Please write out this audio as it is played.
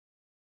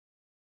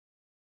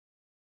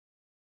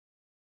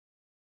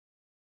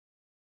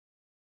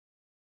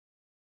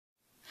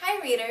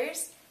Hi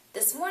readers!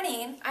 This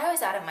morning I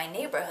was out in my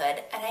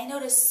neighborhood and I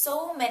noticed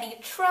so many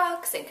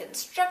trucks and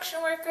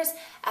construction workers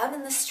out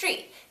in the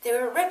street. They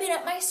were ripping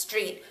up my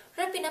street,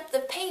 ripping up the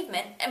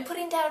pavement and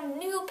putting down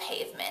new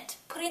pavement,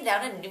 putting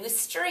down a new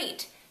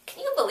street.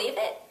 Can you believe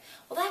it?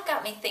 Well, that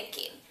got me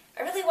thinking.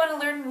 I really want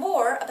to learn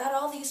more about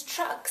all these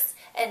trucks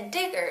and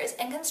diggers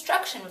and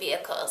construction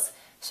vehicles.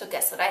 So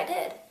guess what I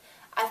did?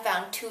 I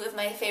found two of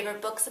my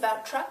favorite books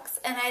about trucks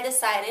and I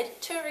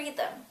decided to read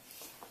them.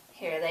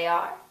 Here they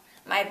are.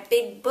 My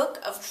big book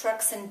of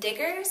Trucks and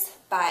Diggers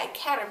by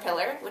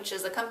Caterpillar, which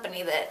is a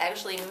company that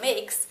actually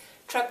makes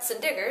trucks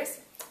and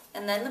diggers,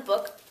 and then the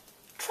book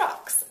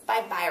Trucks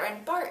by Byron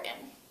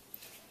Barton.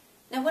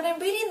 Now when I'm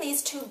reading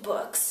these two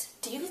books,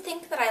 do you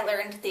think that I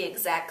learned the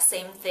exact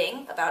same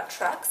thing about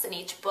trucks in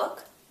each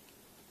book?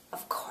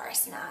 Of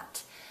course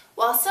not.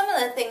 While some of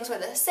the things were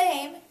the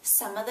same,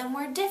 some of them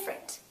were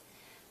different.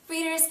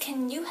 Readers,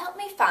 can you help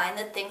me find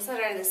the things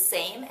that are the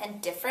same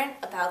and different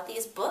about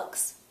these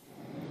books?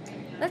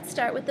 Let's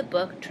start with the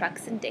book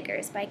Trucks and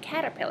Diggers by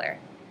Caterpillar.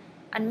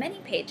 On many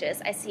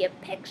pages, I see a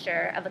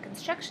picture of a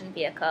construction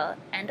vehicle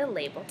and a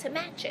label to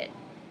match it.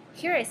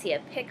 Here I see a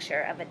picture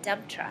of a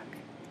dump truck.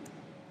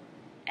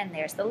 And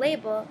there's the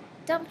label,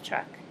 dump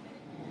truck.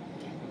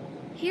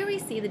 Here we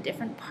see the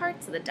different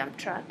parts of the dump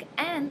truck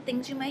and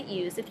things you might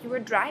use if you were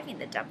driving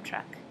the dump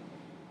truck.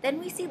 Then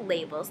we see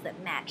labels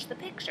that match the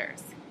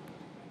pictures.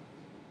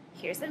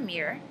 Here's a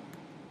mirror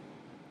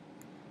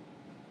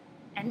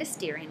and a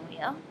steering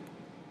wheel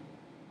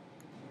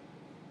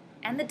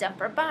and the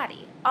dumper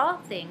body, all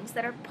things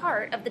that are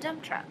part of the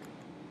dump truck.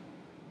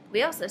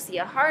 We also see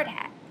a hard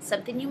hat,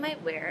 something you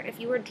might wear if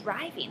you were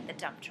driving the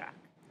dump truck.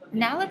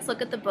 Now let's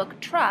look at the book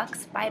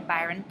Trucks by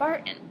Byron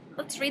Barton.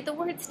 Let's read the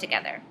words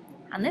together.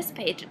 On this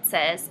page it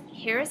says,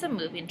 "Here is a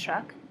moving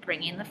truck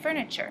bringing the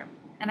furniture,"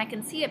 and I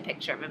can see a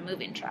picture of a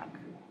moving truck.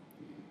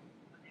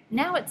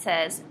 Now it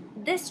says,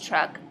 "This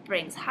truck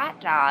brings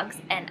hot dogs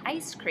and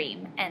ice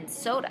cream and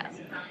soda."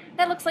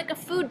 That looks like a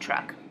food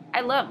truck.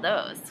 I love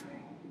those.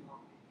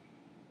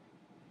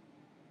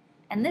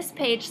 And this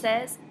page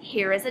says,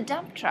 "Here is a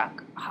dump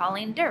truck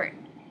hauling dirt."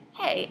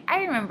 Hey, I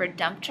remember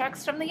dump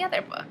trucks from the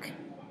other book.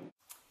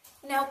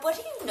 Now, what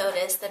do you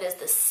notice that is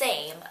the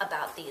same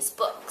about these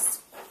books?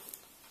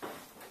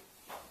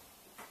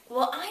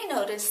 Well, I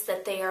noticed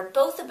that they are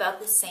both about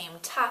the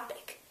same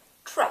topic,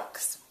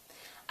 trucks.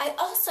 I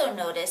also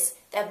notice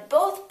that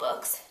both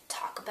books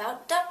talk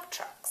about dump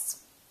trucks.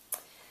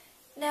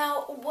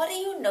 Now, what do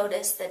you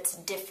notice that's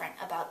different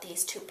about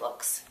these two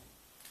books?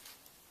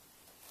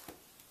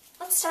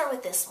 Let's start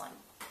with this one.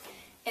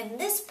 In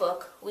this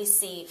book, we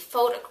see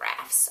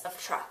photographs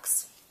of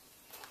trucks.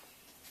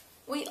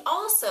 We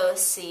also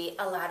see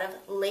a lot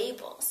of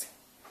labels.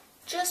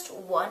 Just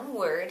one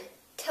word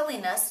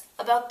telling us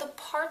about the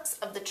parts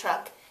of the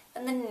truck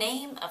and the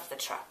name of the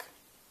truck.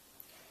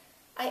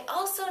 I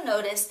also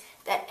notice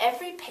that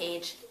every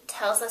page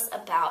tells us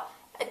about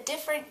a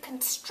different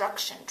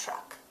construction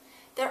truck.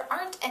 There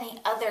aren't any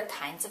other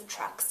kinds of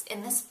trucks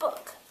in this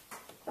book.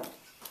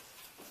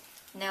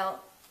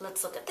 Now,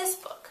 let's look at this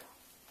book.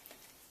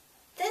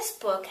 This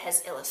book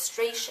has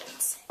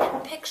illustrations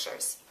and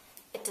pictures.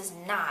 It does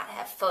not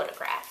have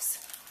photographs.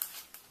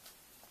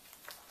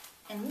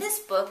 In this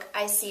book,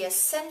 I see a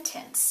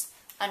sentence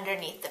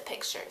underneath the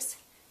pictures,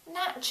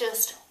 not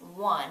just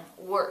one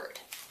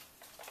word.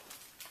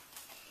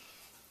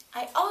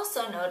 I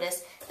also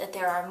notice that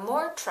there are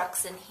more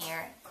trucks in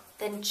here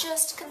than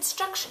just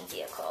construction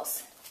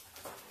vehicles.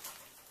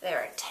 There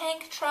are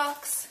tank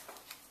trucks,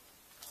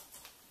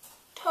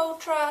 tow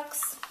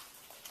trucks,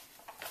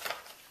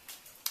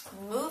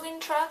 moving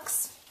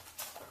trucks,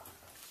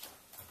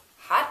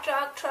 hot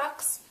dog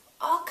trucks,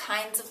 all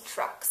kinds of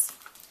trucks.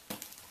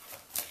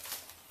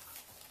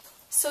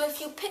 So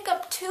if you pick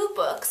up two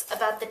books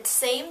about the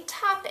same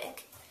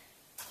topic,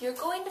 you're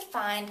going to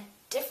find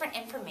different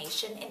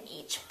information in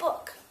each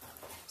book.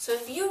 So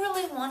if you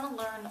really want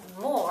to learn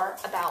more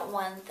about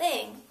one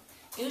thing,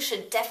 you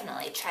should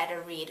definitely try to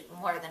read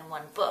more than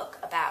one book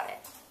about it.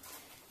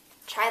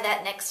 Try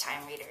that next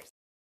time, readers.